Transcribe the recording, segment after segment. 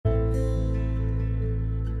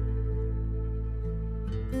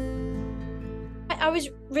I was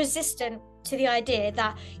resistant to the idea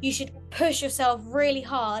that you should push yourself really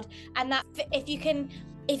hard, and that if you can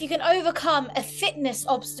overcome a fitness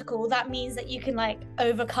obstacle, that means that you can like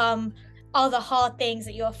overcome other hard things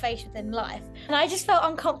that you're faced with in life. And I just felt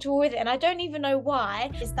uncomfortable with it, and I don't even know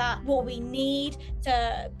why. Is that what we need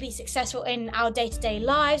to be successful in our day-to-day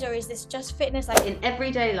lives, or is this just fitness? Like, in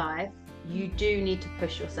everyday life, you do need to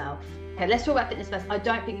push yourself. Okay, let's talk about fitness first. I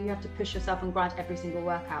don't think you have to push yourself and grind every single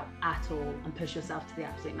workout at all and push yourself to the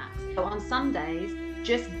absolute max. So on Sundays,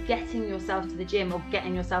 just getting yourself to the gym or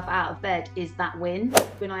getting yourself out of bed is that win.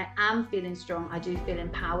 When I am feeling strong, I do feel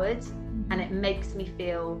empowered, and it makes me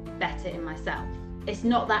feel better in myself. It's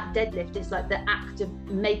not that deadlift, it's like the act of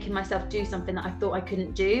making myself do something that I thought I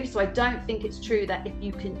couldn't do. So I don't think it's true that if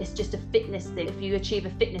you can, it's just a fitness thing. If you achieve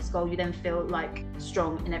a fitness goal, you then feel like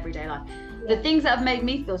strong in everyday life. The things that have made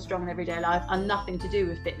me feel strong in everyday life are nothing to do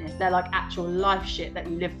with fitness. They're like actual life shit that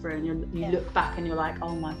you live through, and you look back and you're like,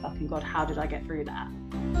 oh my fucking God, how did I get through that?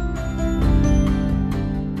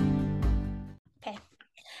 okay.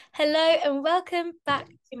 Hello and welcome back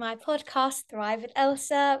to my podcast, Thrive with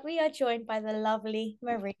Elsa. We are joined by the lovely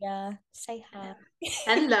Maria. Say hi.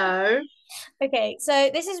 Hello. Okay, so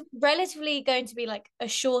this is relatively going to be like a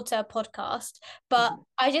shorter podcast, but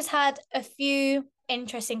I just had a few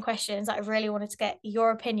interesting questions that I really wanted to get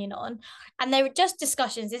your opinion on. And they were just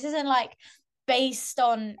discussions. This isn't like based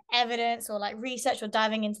on evidence or like research or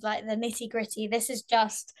diving into like the nitty-gritty. This is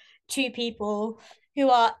just two people who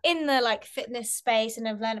are in the like fitness space and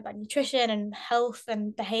have learned about nutrition and health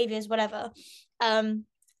and behaviors, whatever. And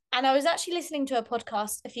I was actually listening to a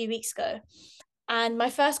podcast a few weeks ago, and my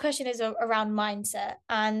first question is around mindset.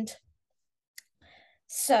 And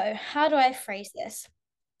so, how do I phrase this?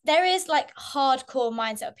 There is like hardcore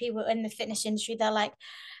mindset of people in the fitness industry. They're like,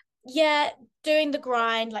 yeah, doing the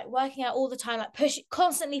grind, like working out all the time, like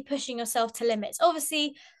constantly pushing yourself to limits.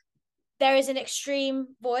 Obviously, there is an extreme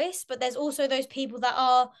voice, but there's also those people that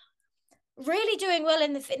are really doing well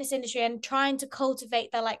in the fitness industry and trying to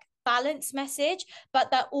cultivate their like balance message, but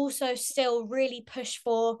that also still really push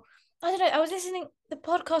for, I don't know, I was listening, the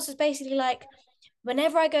podcast was basically like,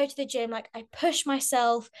 whenever I go to the gym, like I push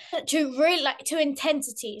myself to really like to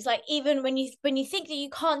intensities, like even when you think that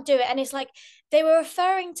you can't do it. And it's like they were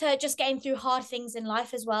referring to just getting through hard things in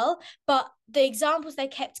life as well, but the examples they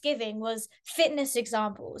kept giving was fitness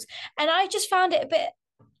examples. And I just found it a bit,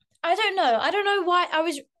 I don't know why I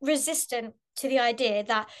was resistant to the idea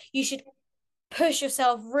that you should push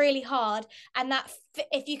yourself really hard, and that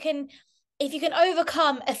if you can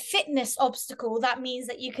overcome a fitness obstacle, that means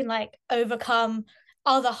that you can like overcome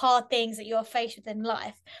other hard things that you're faced with in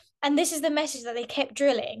life. And this is the message that they kept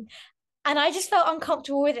drilling, and I just felt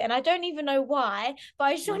uncomfortable with it, and I don't even know why, but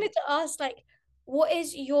I just wanted to ask, like, what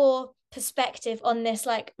is your perspective on this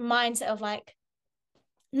like mindset of like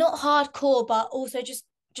not hardcore but also just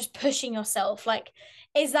pushing yourself? Like,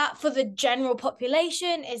 is that for the general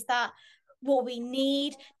population? Is that what we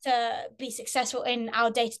need to be successful in our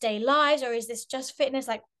day-to-day lives, or is this just fitness?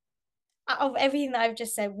 Like, out of everything that I've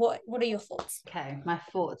just said, what are your thoughts? Okay, my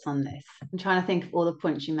thoughts on this. I'm trying to think of all the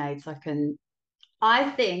points you made so I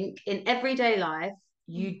think in everyday life,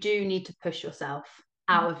 you do need to push yourself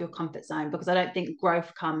out of your comfort zone, because I don't think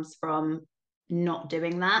growth comes from not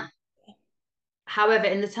doing that. However,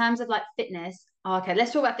 in the terms of like fitness, okay,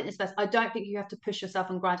 let's talk about fitness first. I don't think you have to push yourself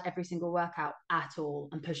and grind every single workout at all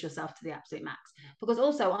and push yourself to the absolute max. Because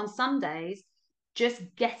also on Sundays, just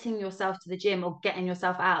getting yourself to the gym or getting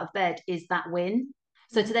yourself out of bed is that win.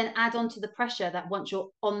 So to then add on to the pressure that once you're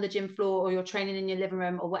on the gym floor or you're training in your living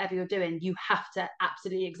room or whatever you're doing, you have to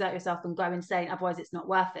absolutely exert yourself and go insane. Otherwise, it's not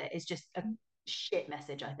worth it. It's just a shit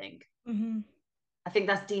message, I think. I think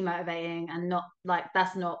that's demotivating, and not like,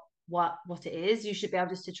 that's not what it is. You should be able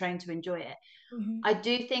just to train to enjoy it. I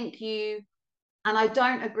do think and I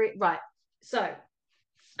don't agree. Right. So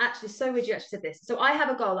actually, so would you actually said this. So I have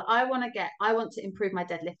a goal that I want to improve my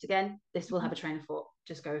deadlift again. This will have a train of thought.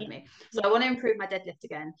 Just go with me. So I want to improve my deadlift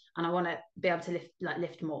again, and I want to be able to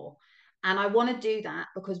lift more. And I want to do that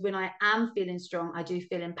because when I am feeling strong, I do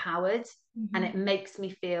feel empowered, and it makes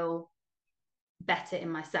me feel better in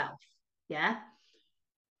myself. Yeah.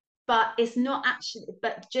 But it's not actually,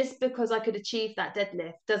 but just because I could achieve that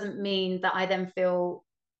deadlift doesn't mean that I then feel,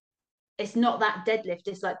 it's not that deadlift,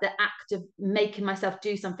 it's like the act of making myself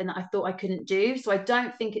do something that I thought I couldn't do. So I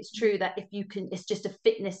don't think it's true that if you can, it's just a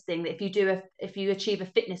fitness thing, that if you achieve a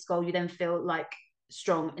fitness goal, you then feel like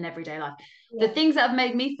strong in everyday life. The things that have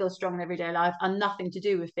made me feel strong in everyday life are nothing to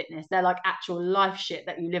do with fitness. They're like actual life shit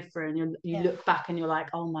that you live through, and you look back and you're like,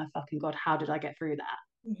 oh my fucking God, how did I get through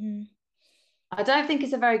that? I don't think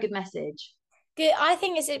it's a very good message. Good. I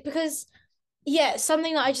think it's because yeah,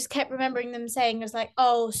 something that I just kept remembering them saying was like,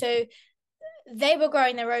 oh, so they were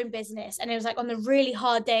growing their own business, and it was like on the really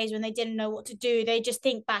hard days when they didn't know what to do, they just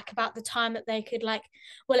think back about the time that they could, like,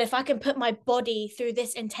 well, if I can put my body through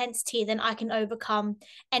this intensity, then I can overcome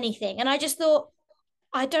anything. And I just thought,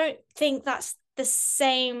 I don't think that's the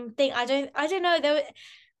same thing. I don't know.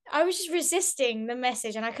 I was just resisting the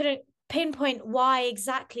message, and I couldn't pinpoint why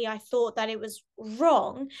exactly I thought that it was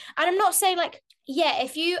wrong. And I'm not saying, like, yeah,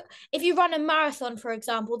 if you run a marathon, for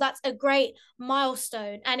example, that's a great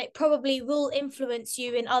milestone, and it probably will influence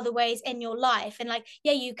you in other ways in your life. And, like,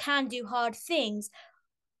 yeah, you can do hard things,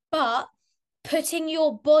 but putting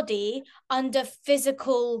your body under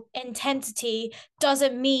physical intensity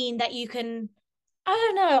doesn't mean that you can, I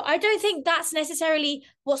don't know. I don't think that's necessarily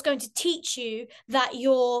what's going to teach you that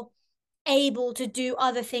you're able to do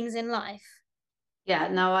other things in life. Yeah,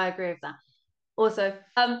 no, I agree with that. Also,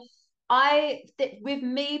 with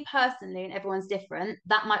me personally, and everyone's different,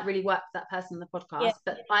 that might really work for that person on the Yeah. podcast,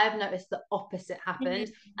 but I have noticed the opposite happened.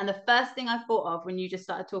 Mm-hmm. And the first thing I thought of when you just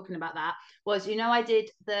started talking about that was,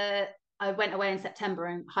 I went away in September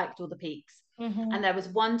and hiked all the peaks. Mm-hmm. And there was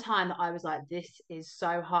one time that I was like, this is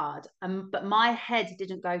so hard. But my head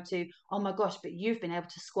didn't go to, oh my gosh, but you've been able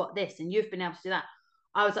to squat this and you've been able to do that.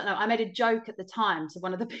 I was like, no, I made a joke at the time to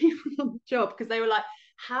one of the people on the job, because they were like,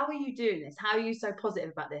 how are you doing this? How are you so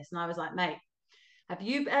positive about this? And I was like, mate, have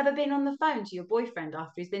you ever been on the phone to your boyfriend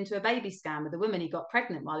after he's been to a baby scan with a woman he got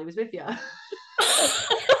pregnant while he was with you? And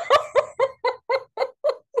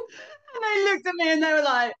they looked at me and they were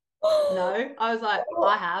like, no. I was like,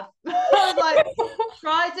 I have. I was like,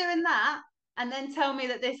 try doing that and then tell me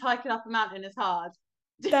that this hiking up a mountain is hard.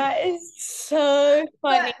 That is so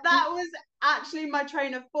But funny. that was actually my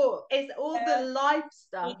train of thought. It's all the Yeah. life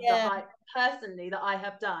stuff that Yeah. I personally that I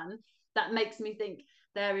have done that makes me think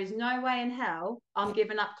there is no way in hell I'm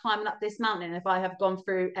giving up climbing up this mountain if I have gone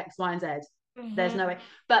through X, Y, and Z. There's no Mm-hmm. way.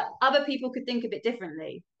 But other people could think of it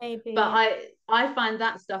differently. But Maybe. I find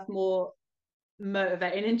that stuff more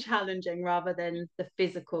motivating and challenging rather than the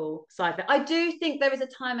physical side of it. I do think there is a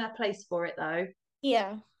time and a place for it though.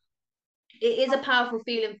 Yeah. It is a powerful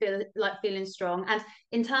feeling, feeling strong. And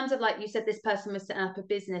in terms of, like you said, this person was setting up a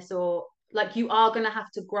business, or like, you are going to have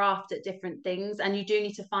to graft at different things, and you do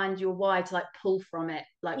need to find your why to like pull from it,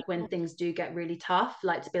 like when Yeah. things do get really tough,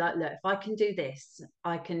 like to be like, look, if I can do this,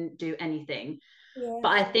 I can do anything. Yeah.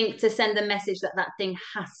 But I think to send a message that that thing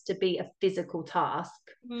has to be a physical task,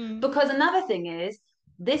 Mm. because another thing is,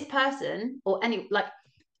 this person or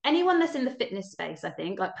anyone that's in the fitness space, I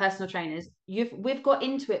think, like personal trainers, we've got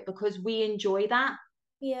into it because we enjoy that.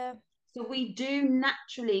 Yeah. So we do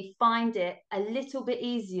naturally find it a little bit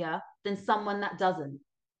easier than someone that doesn't.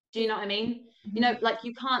 Do you Yeah. know what I mean? You Mm-hmm. know, like,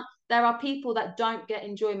 you can't, there are people that don't get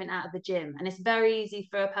enjoyment out of the gym. And it's very easy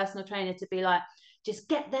for a personal trainer to be like, just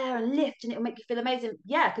get there and lift and it'll make you feel amazing.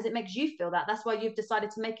 Yeah, because it makes you feel that. That's why you've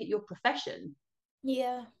decided to make it your profession.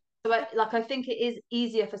 Yeah. So I think it is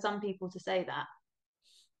easier for some people to say that.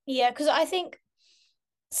 Yeah. Because I think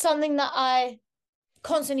something that I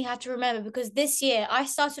constantly have to remember, because this year I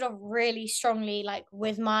started off really strongly, like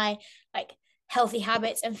with my, like, healthy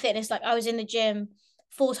habits and fitness. Like, I was in the gym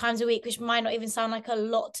 4 times a week, which might not even sound like a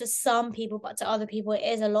lot to some people, but to other people it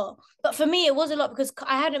is a lot. But for me it was a lot because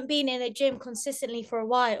I hadn't been in a gym consistently for a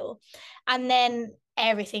while, and then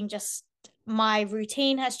everything just, my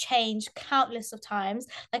routine has changed countless of times.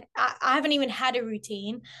 Like, I haven't even had a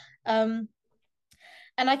routine. um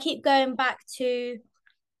and I keep going back to,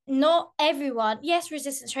 not everyone, yes,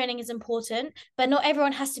 resistance training is important, but not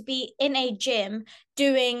everyone has to be in a gym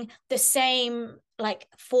doing the same, like,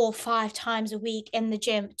 4 or 5 times a week in the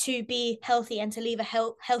gym to be healthy and to live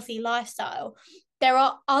a healthy lifestyle. There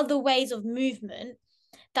are other ways of movement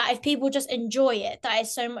that, if people just enjoy it, that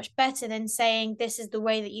is so much better than saying this is the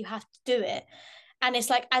way that you have to do it. And it's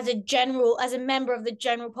like, as a member of the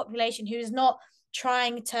general population who is not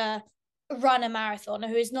trying to run a marathon, or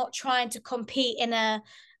who is not trying to compete in a,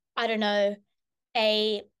 I don't know,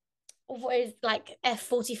 a, what is, like,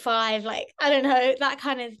 F45, like, I don't know, that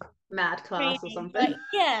kind of Mad class or training. something. Like,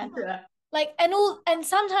 yeah. Yeah. Like, and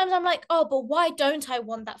sometimes I'm like, oh, but why don't I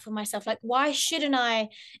want that for myself? Like, why shouldn't I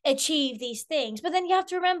achieve these things? But then you have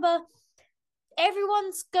to remember,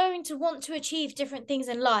 everyone's going to want to achieve different things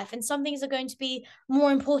in life, and some things are going to be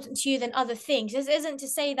more important to you than other things. This isn't to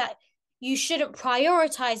say that you shouldn't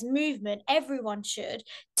prioritize movement. Everyone should,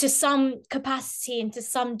 to some capacity and to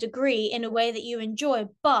some degree, in a way that you enjoy.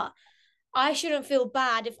 But I shouldn't feel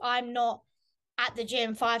bad if I'm not at the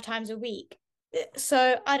gym 5 times a week.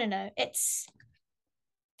 So I don't know. It's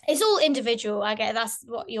all individual. I get that's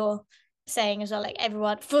what you're saying as well, like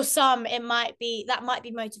everyone, for some it might be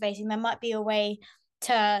motivating, there might be a way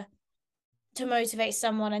to motivate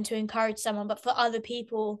someone and to encourage someone, but for other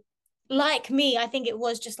people like me, I think it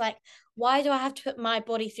was just like, why do I have to put my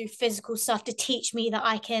body through physical stuff to teach me that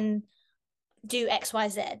I can do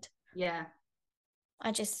XYZ? Yeah,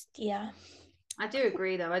 I just, yeah. I do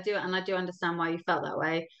agree though. And I do understand why you felt that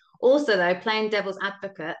way. Also though, playing devil's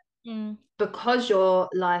advocate, because your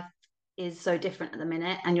life is so different at the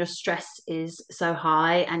minute and your stress is so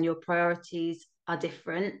high and your priorities are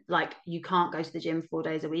different, like you can't go to the gym 4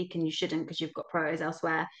 days a week, and you shouldn't because you've got priorities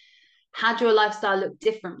elsewhere. Had your lifestyle looked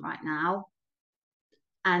different right now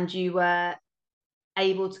and you were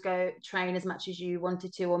able to go train as much as you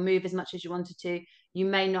wanted to or move as much as you wanted to, you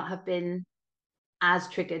may not have been as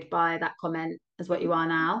triggered by that comment as what you are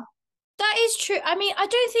now. That is true. I mean, I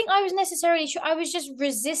don't think I was necessarily true. I was just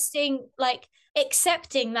resisting, like,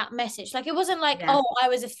 accepting that message. Like, it wasn't like, Yeah. oh, I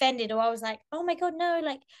was offended or I was like, oh my God, no.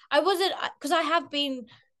 Like, I wasn't, because I have been,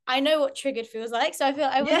 I know what triggered feels like. So I feel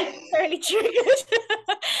I wasn't necessarily triggered.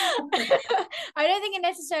 I don't think it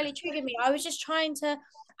necessarily triggered me. I was just trying to,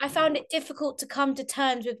 I found it difficult to come to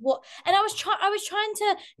terms with what, and I was trying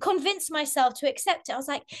to convince myself to accept it. I was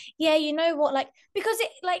like, yeah, you know what, like, because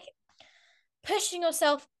it, like, pushing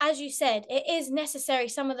yourself, as you said, it is necessary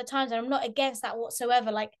some of the times, and I'm not against that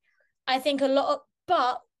whatsoever. Like, I think a lot of,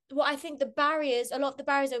 but what I think a lot of the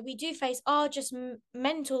barriers that we do face are just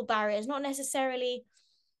mental barriers, not necessarily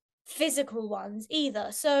physical ones either.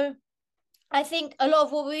 So I think a lot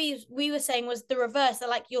of what we were saying was the reverse, that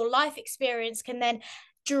like your life experience can then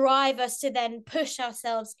drive us to then push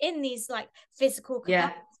ourselves in these like physical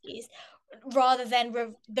capacities, rather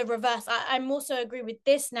than the reverse. I'm also agree with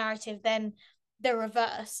this narrative than the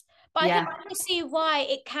reverse. But I can see why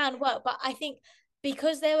it can work. But I think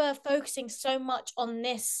because they were focusing so much on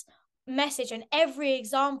this message and every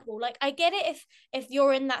example, like I get it if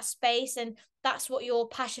you're in that space and that's what you're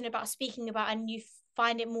passionate about speaking about and you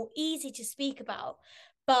find it more easy to speak about.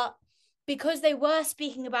 But because they were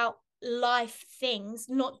speaking about life things,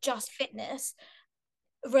 not just fitness,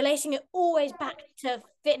 relating it always back to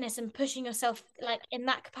fitness and pushing yourself like in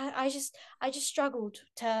that capacity, I just struggled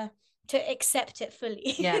to accept it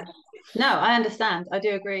fully. Yeah. No, I understand. I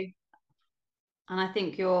do agree. And I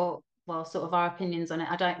think well, sort of our opinions on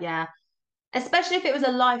it. I don't, yeah. Especially if it was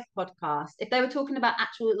a life podcast. If they were talking about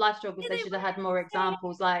actual life struggles, they should have had more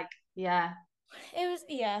examples. Like, yeah. It was,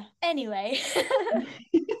 yeah. Anyway,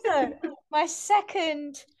 so my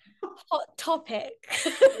second hot topic.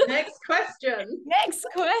 Next question. Next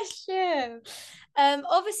question.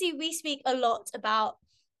 Obviously we speak a lot about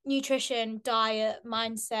nutrition, diet,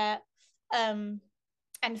 mindset, and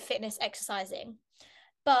fitness, exercising.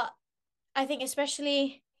 But I think it's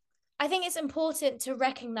important to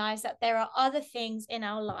recognize that there are other things in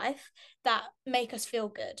our life that make us feel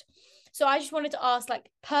good. So I just wanted to ask, like,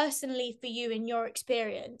 personally for you in your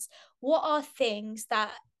experience, what are things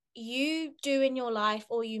that you do in your life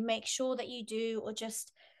or you make sure that you do, or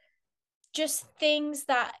just things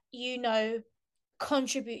that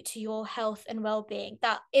contribute to your health and well-being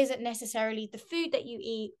that isn't necessarily the food that you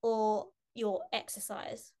eat or your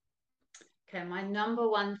exercise? Okay, my number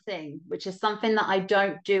one thing, which is something that I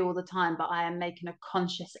don't do all the time, but I am making a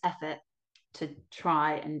conscious effort to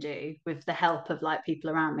try and do with the help of like people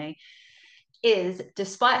around me, is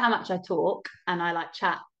despite how much I talk and I like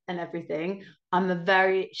chat and everything, I'm a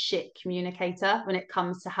very shit communicator when it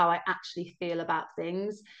comes to how I actually feel about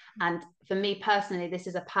things. And for me personally, this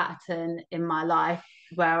is a pattern in my life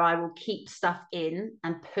where I will keep stuff in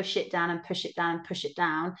and push it down and push it down and push it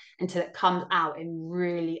down until it comes out in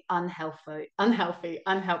really unhelpful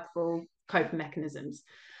coping mechanisms.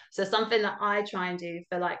 So something that I try and do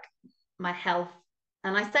for like my health,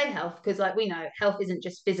 and I say health because like we know health isn't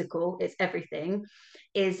just physical, it's everything,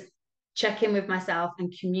 is check in with myself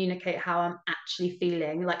and communicate how I'm actually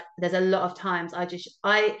feeling. Like there's a lot of times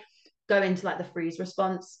I go into like the freeze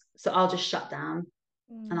response. So I'll just shut down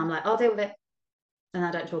and I'm like, I'll deal with it. And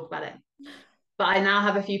I don't talk about it. But I now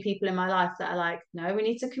have a few people in my life that are like, no, we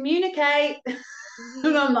need to communicate.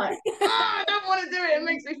 And I'm like, I don't want to do it. It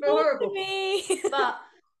makes me feel horrible. But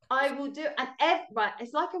I will do, and right,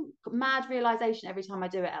 it's like a mad realization every time I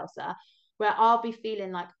do it, Elsa, where I'll be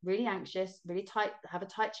feeling like really anxious, really tight, have a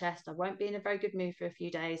tight chest. I won't be in a very good mood for a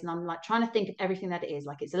few days, and I'm like trying to think of everything that it is.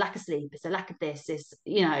 Like it's a lack of sleep, it's a lack of this, it's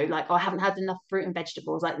like I haven't had enough fruit and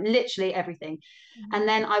vegetables, like literally everything. And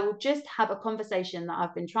then I will just have a conversation that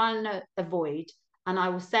I've been trying to avoid, and I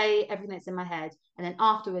will say everything that's in my head. And then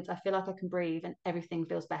afterwards, I feel like I can breathe and everything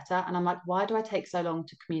feels better. And I'm like, why do I take so long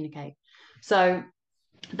to communicate? So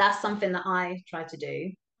that's something that I try to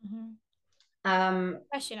do.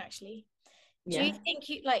 Question, actually. Do you Yeah. think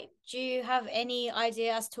do you have any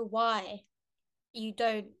idea as to why you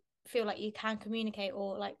don't feel like you can communicate,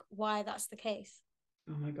 or like why that's the case?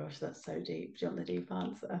 Oh my gosh, that's so deep. Do you want the deep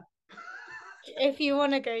answer? If you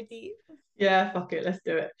want to go deep. Yeah, fuck it, let's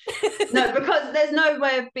do it. No, because there's no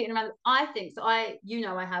way of beating around. I think so. I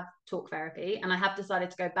have talk therapy, and I have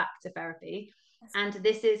decided to go back to therapy. And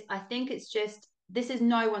I think it's just, this is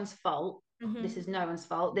no one's fault. This Mm-hmm. is no one's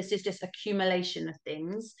fault. This is just accumulation of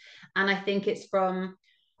things. And I think it's from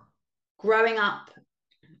growing up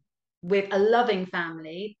with a loving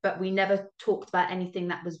family, but we never talked about anything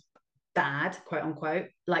that was bad, quote unquote,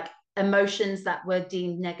 like emotions that were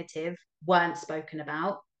deemed negative weren't spoken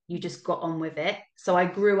about. You just got on with it. So I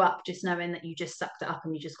grew up just knowing that you just sucked it up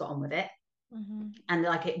and you just got on with it. Mm-hmm. And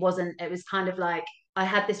like it was kind of like I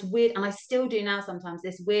had this weird, and I still do now sometimes,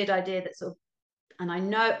 this weird idea that sort of, and I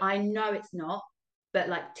know it's not, but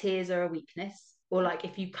like tears are a weakness, or like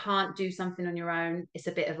if you can't do something on your own, it's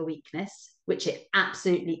a bit of a weakness, which it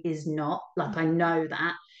absolutely is not. Like I know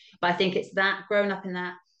that, but I think it's that growing up in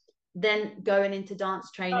that, then going into dance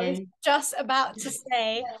I was training. just about to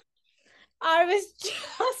say, I was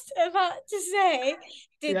just about to say,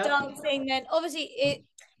 did Yeah. dancing then obviously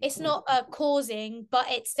it's not a causing, but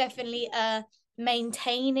it's definitely a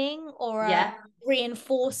maintaining or a Yeah.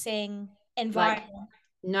 reinforcing Like environment.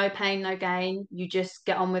 no pain, no gain. You just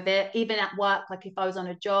get on with it. Even at work, like if I was on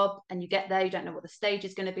a job and you get there, you don't know what the stage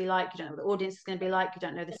is going to be like, you don't know what the audience is going to be like, you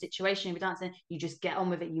don't know the situation you're dancing, you just get on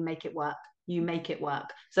with it, you make it work. You make it work.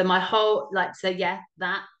 So my whole like, so yeah,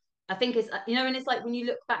 that I think is, and it's like when you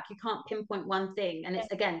look back, you can't pinpoint one thing. And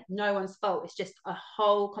it's again, no one's fault. It's just a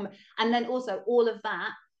whole and then also all of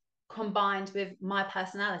that combined with my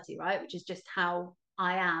personality, right? Which is just how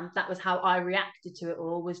I am. That was how I reacted to it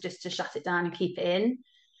all, was just to shut it down and keep it in.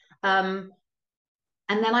 Um,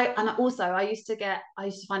 and then I used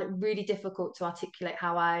to find it really difficult to articulate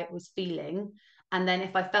how I was feeling. And then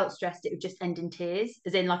if I felt stressed, it would just end in tears,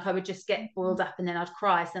 as in like I would just get boiled up and then I'd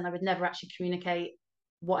cry. So then I would never actually communicate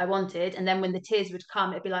what I wanted. And then when the tears would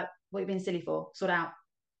come, it'd be like, what are you being silly for? Sort out,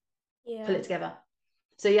 pull Yeah. it together.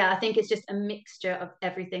 So yeah, I think it's just a mixture of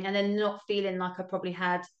everything. And then not feeling like I probably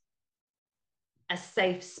had a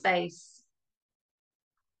safe space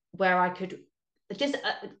where I could just,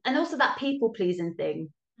 and also that people pleasing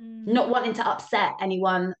thing, Mm. not wanting to upset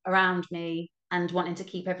anyone around me and wanting to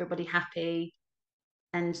keep everybody happy,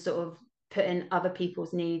 and sort of putting other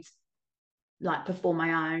people's needs like before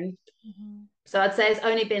my own. Mm-hmm. So I'd say it's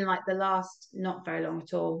only been like the last, not very long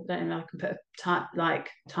at all. I don't know if I can put a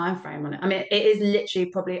time frame on it. I mean, it is literally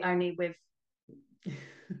probably only with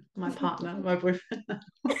my partner, my boyfriend.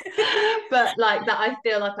 But like that, I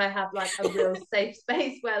feel like I have like a real safe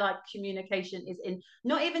space where like communication is in,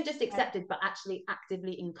 not even just accepted, but actually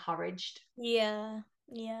actively encouraged. Yeah.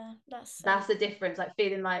 Yeah. That's so That's the difference. Like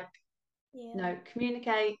feeling like, yeah. no,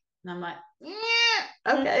 communicate. And I'm like,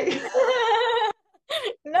 yeah, okay.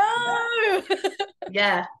 No.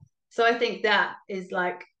 Yeah. So I think that is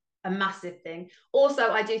like a massive thing.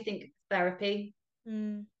 Also, I do think therapy,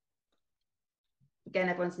 Mm. again,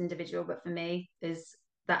 everyone's individual, but for me, is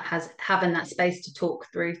that has having that space to talk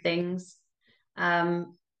through things.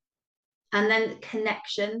 Um, and then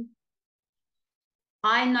connection.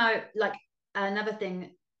 I know, like, another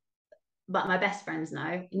thing, but my best friends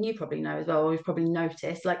know, and you probably know as well, or you've probably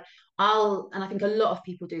noticed, like, and I think a lot of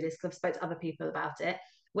people do this because I've spoke to other people about it.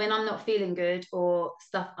 When I'm not feeling good or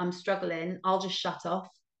stuff, I'm struggling, I'll just shut off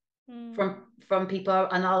Mm. from people,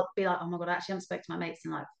 and I'll be like, oh my God, I actually haven't spoken to my mates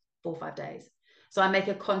in like 4 or 5 days. So I make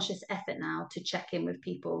a conscious effort now to check in with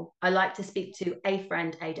people. I like to speak to a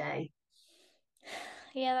friend a day.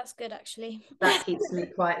 Yeah, that's good actually. That keeps me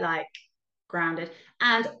quite like grounded.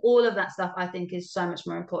 And all of that stuff I think is so much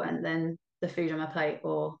more important than the food on my plate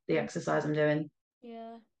or the exercise I'm doing.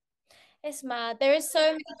 Yeah. It's mad. There is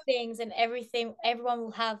so many things and everything. Everyone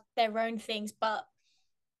will have their own things, but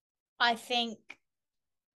I think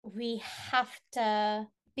we have to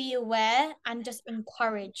be aware and just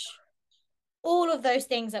encourage all of those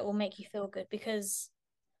things that will make you feel good because,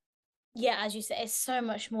 yeah, as you said, it's so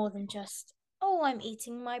much more than just, oh, I'm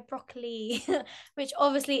eating my broccoli, which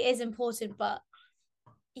obviously is important, but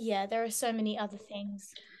yeah, there are so many other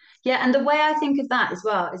things. Yeah, and the way I think of that as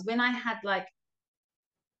well is when I had like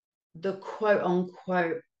the quote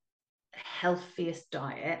unquote healthiest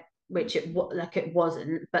diet, which it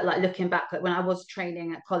wasn't, but like looking back, like when I was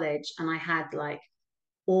training at college and I had like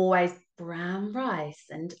always brown rice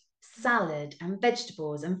and salad and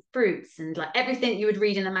vegetables and fruits and like everything you would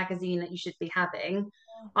read in a magazine that you should be having,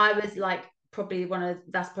 I was like that's probably one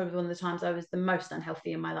of the times I was the most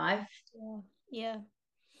unhealthy in my life. Yeah. Yeah.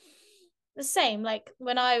 The same, like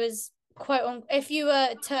when I was quote on, if you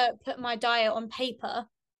were to put my diet on paper,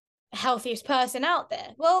 healthiest person out there.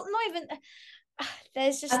 Well, not even,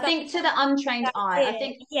 there's I just that think to the untrained eye,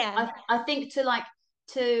 idea. Yeah. I think to like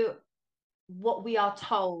to what we are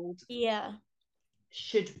told Yeah.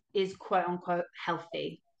 is quote unquote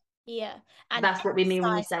healthy. Yeah. And That's what we mean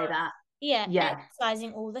when we exercise. say that. Yeah. Yeah.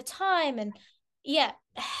 Exercising all the time and yeah,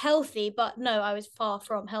 healthy, but no, I was far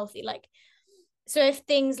from healthy. Like, so if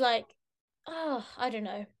things like, oh, I don't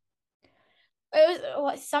know. It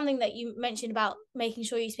was something that you mentioned about making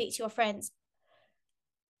sure you speak to your friends.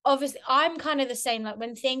 Obviously, I'm kind of the same. Like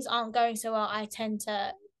when things aren't going so well, I tend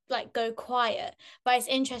to like go quiet. But it's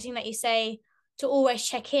interesting that you say to always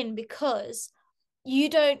check in because you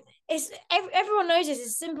don't, everyone knows this. It's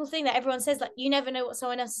a simple thing that everyone says, like you never know what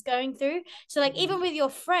someone else is going through. So like even with your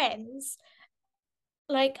friends,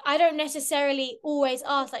 like I don't necessarily always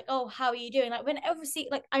ask like, oh, how are you doing? Like when obviously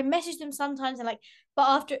like I message them sometimes and like, but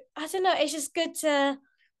after I don't know, it's just good to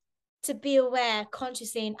be aware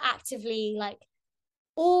consciously and actively, like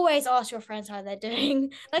always ask your friends how they're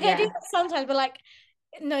doing. Like I do Yeah. that sometimes, but like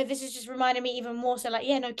no, this is just reminding me even more so like,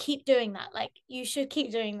 yeah, no, keep doing that. Like you should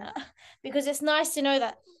keep doing that because it's nice to know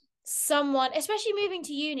that someone, especially moving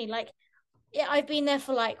to uni, like yeah, I've been there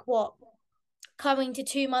for like what, coming to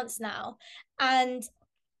 2 months now, and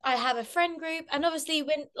I have a friend group, and obviously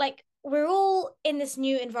when like we're all in this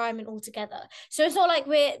new environment all together. So it's not like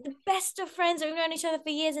we're the best of friends or we've known each other for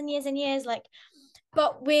years and years and years, like,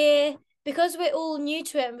 but we're, because we're all new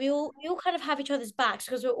to it and we all kind of have each other's backs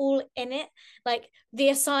because we're all in it. Like the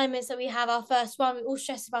assignments that we have, our first one, we all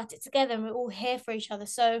stress about it together and we're all here for each other.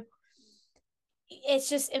 So it's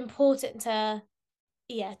just important to,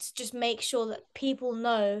 yeah, to just make sure that people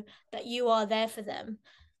know that you are there for them,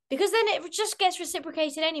 because then it just gets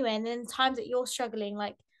reciprocated anyway, and then the times that you're struggling,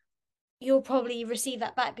 like you'll probably receive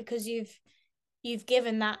that back because you've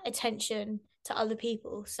given that attention to other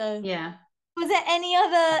people. So Yeah. was there any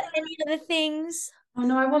other things? Oh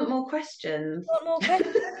no, I want more questions. What more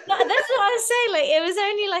questions? No, that's what I was saying. Like it was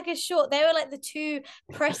only like a short. They were like the two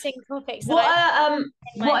pressing topics that I in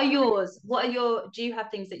my What are yours? What are your do you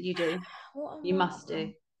have things that you do? what am You I? must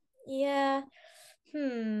do. Yeah.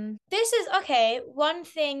 This is okay. One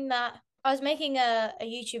thing that I was making a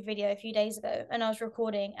YouTube video a few days ago and I was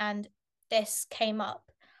recording and this came up.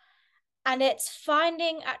 And it's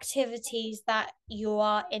finding activities that you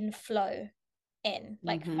are in flow in,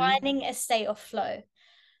 like Mm-hmm. finding a state of flow.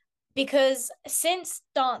 Because since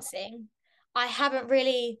dancing, I haven't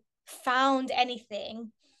really found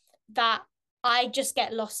anything that I just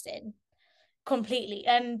get lost in completely.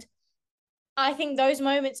 And I think those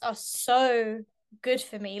moments are so good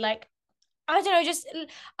for me. Like I don't know, just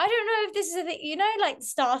I don't know if this is a thing, like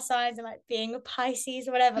star signs and like being a Pisces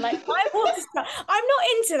or whatever. Like my water sign, I'm not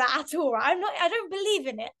into that at all. Right? I don't believe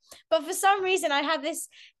in it. But for some reason, I have this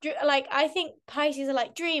like I think Pisces are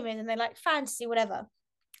like dreamers and they like fantasy, whatever.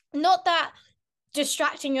 Not that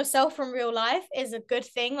distracting yourself from real life is a good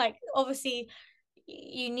thing. Like obviously,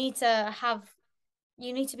 you need to have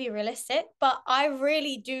you need to be realistic, but I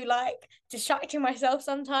really do like distracting myself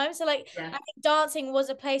sometimes. So like I Yeah. think dancing was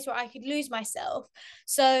a place where I could lose myself.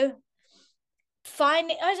 So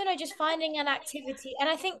finding, I don't know, just finding an activity. And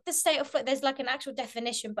I think the state of foot, there's like an actual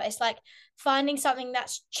definition, but it's like finding something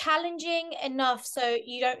that's challenging enough so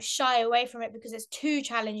you don't shy away from it because it's too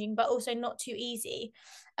challenging, but also not too easy.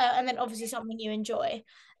 And then obviously something you enjoy.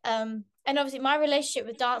 And obviously my relationship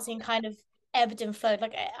with dancing kind of ebbed and flowed.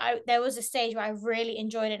 Like there was a stage where I really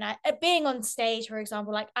enjoyed it. And being on stage, for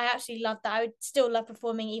example, like I actually loved that. I would still love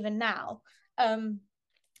performing even now.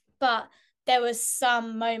 But there was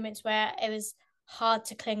some moments where it was hard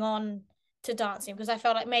to cling on to dancing because I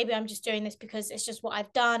felt like maybe I'm just doing this because it's just what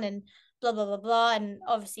I've done and blah blah blah blah. And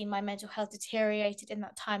obviously my mental health deteriorated in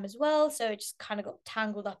that time as well. So it just kind of got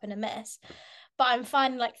tangled up in a mess. But I'm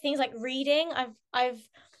finding like things like reading. I've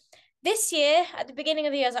this year at the beginning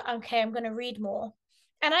of the year, I was like, okay, I'm gonna read more.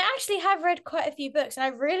 And I actually have read quite a few books and I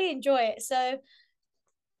really enjoy it. So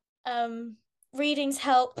readings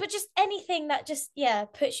help, but just anything that just yeah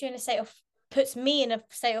puts me in a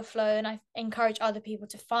state of flow, and I encourage other people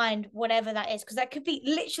to find whatever that is because that could be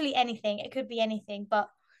literally anything, it could be anything, but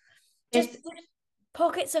just It's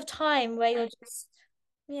pockets of time where you're just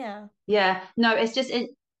yeah. yeah, no, it's just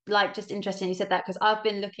like just interesting you said that because I've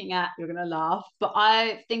been looking at you're gonna laugh, but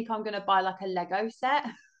I think I'm gonna buy like a Lego set.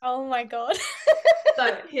 Oh my god.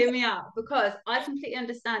 So hear me out because I completely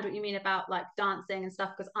understand what you mean about like dancing and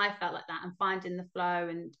stuff because I felt like that and finding the flow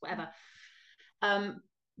and whatever. Um,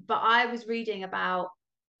 but I was reading about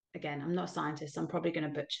again, I'm not a scientist, so I'm probably going to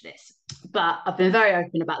butcher this, but I've been very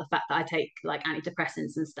open about the fact that I take like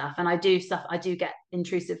antidepressants and stuff, and I do get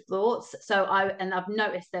intrusive thoughts. So I've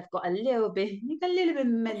noticed they've got a little bit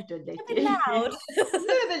mental lately. Loud. A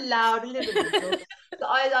little bit loud, a little bit mental. So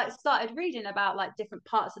I like started reading about like different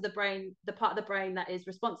parts of the brain, the part of the brain that is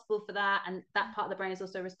responsible for that, and that part of the brain is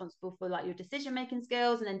also responsible for like your decision making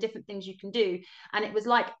skills, and then different things you can do. And it was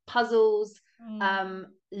like puzzles,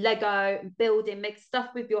 Lego, building, make stuff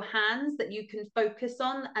with your hands that you can focus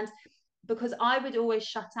on. And because I would always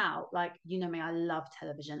shut out, like, you know me, I love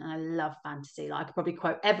television and I love fantasy. Like I could probably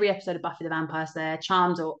quote every episode of Buffy the Vampire Slayer,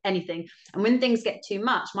 Charmed, or anything. And when things get too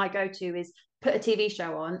much, my go-to is put a TV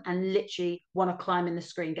show on and literally want to climb in the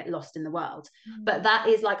screen, get lost in the world. But that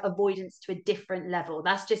is like avoidance to a different level.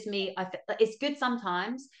 That's just me. It's good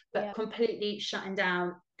sometimes, but completely shutting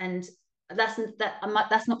down, and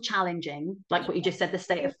that's not challenging, like what you just said, the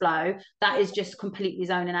state of flow. That is just completely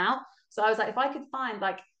zoning out. So I was like, if I could find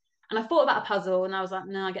like, and I thought about a puzzle, and I was like,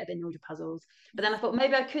 no, I get a bit annoyed with puzzles. But then I thought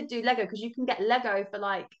maybe I could do Lego, because you can get Lego for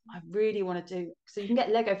like, I really want to do, so you can get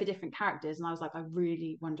Lego for different characters. And I was like, I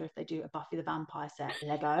really wonder if they do a Buffy the Vampire set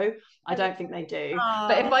Lego. I don't think they do.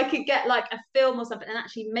 But if I could get like a film or something and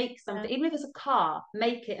actually make something, even if it's a car,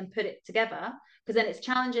 make it and put it together, because then it's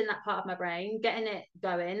challenging that part of my brain, getting it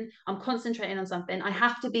going. I'm concentrating on something. I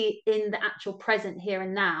have to be in the actual present here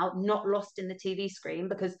and now, not lost in the TV screen,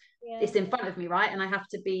 because it's in front of me, right? And I have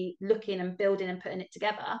to be looking and building and putting it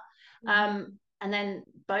together. And then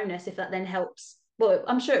bonus, if that then helps, well,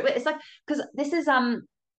 I'm sure it's like, because this is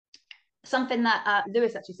something that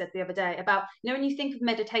Lewis actually said the other day about, you know, when you think of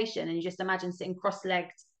meditation and you just imagine sitting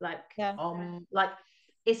cross-legged, like like,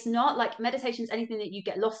 it's not like meditation is anything that you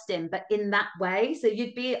get lost in, but in that way. So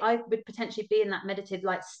I would potentially be in that meditative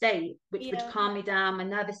like state, which would calm me down, my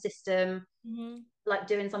nervous system, like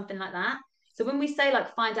doing something like that. So when we say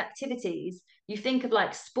like find activities, you think of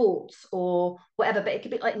like sports or whatever, but it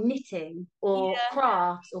could be like knitting or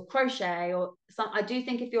crafts or crochet or something. I do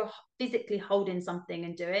think if you're physically holding something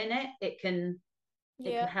and doing it, it can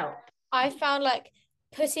help. I found like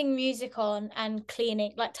putting music on and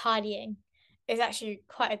cleaning, like tidying, is actually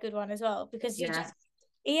quite a good one as well, because you just,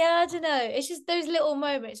 I don't know, it's just those little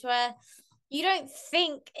moments where you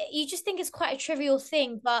just think it's quite a trivial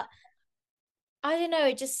thing, but I don't know,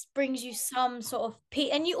 it just brings you some sort of peace,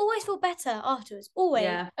 and you always feel better afterwards. Always.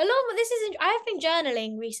 Along with I have been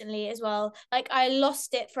journaling recently as well. Like I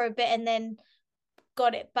lost it for a bit and then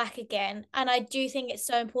got it back again, and I do think it's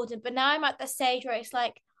so important. But now I'm at the stage where it's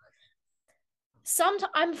like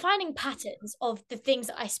sometimes I'm finding patterns of the things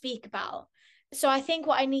that I speak about. So I think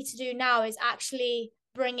what I need to do now is actually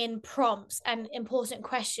bring in prompts and important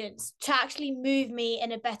questions to actually move me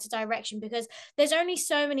in a better direction, because there's only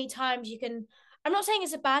so many times you can, I'm not saying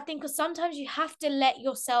it's a bad thing, because sometimes you have to let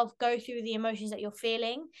yourself go through the emotions that you're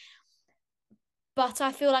feeling. But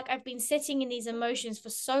I feel like I've been sitting in these emotions for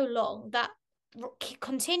so long that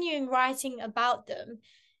continuing writing about them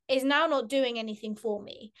is now not doing anything for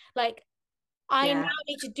me. Like I now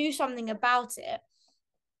need to do something about it.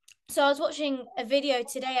 So I was watching a video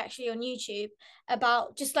today actually on YouTube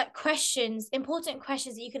about just like questions, important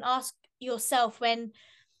questions that you can ask yourself when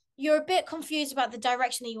you're a bit confused about the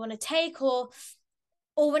direction that you want to take, or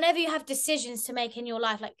whenever you have decisions to make in your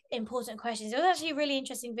life, like important questions. It was actually a really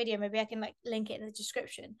interesting video. Maybe I can like link it in the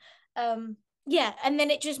description. And then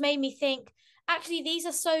it just made me think, actually, these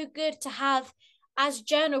are so good to have as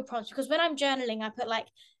journal prompts, because when I'm journaling, I put like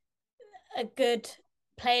a good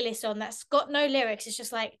playlist on that's got no lyrics. It's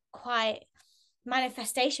just like quite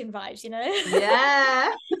manifestation vibes, you know?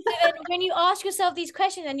 Yeah. So then when you ask yourself these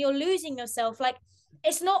questions and you're losing yourself, like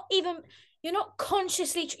it's not even, you're not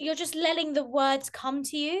consciously, you're just letting the words come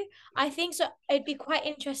to you. I think so it'd be quite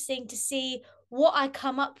interesting to see what I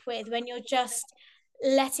come up with when you're just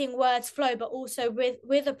letting words flow, but also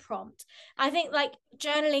with a prompt. I think like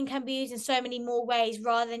journaling can be used in so many more ways,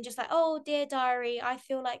 rather than just like, oh dear diary, I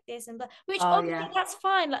feel like this and which obviously that's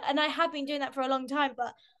fine, like, and I have been doing that for a long time,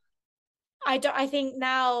 but I think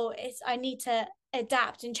now I need to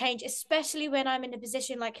adapt and change, especially when I'm in a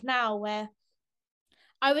position like now where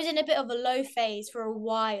I was in a bit of a low phase for a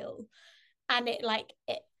while, and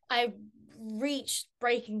I reached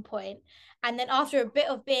breaking point. And then after a bit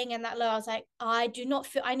of being in that low, I was like, I do not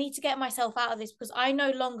feel, I need to get myself out of this, because I no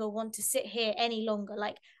longer want to sit here any longer.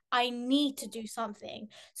 Like I need to do something.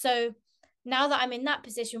 So now that I'm in that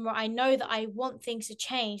position where I know that I want things to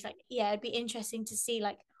change, like, it'd be interesting to see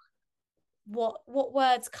like what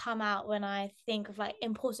words come out when I think of like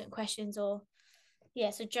important questions, or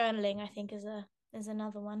so journaling I think is a There's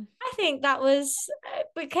another one. I think that was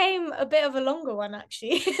became a bit of a longer one,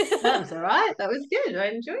 actually. That was all right. That was good. I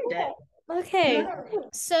enjoyed it. Okay,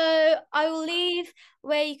 so I will leave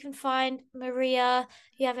where you can find Maria.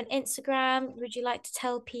 You have an Instagram. Would you like to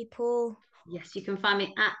tell people? Yes, you can find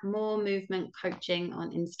me at More Movement Coaching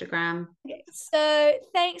on Instagram. Okay, so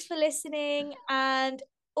thanks for listening, and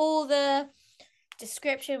all the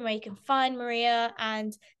description where you can find Maria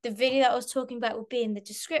and the video that I was talking about will be in the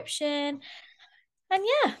description. And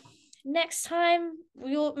yeah, next time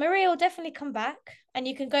Maria will definitely come back, and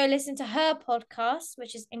you can go listen to her podcast,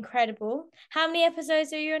 which is incredible. How many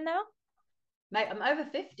episodes are you in now? Mate, I'm over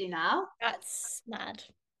 50 now. That's mad.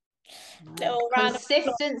 Little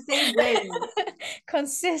consistency wins.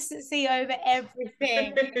 Consistency over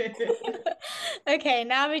everything. Okay,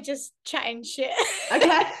 now we're just chatting shit.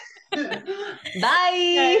 Okay.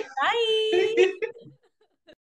 Bye. Bye.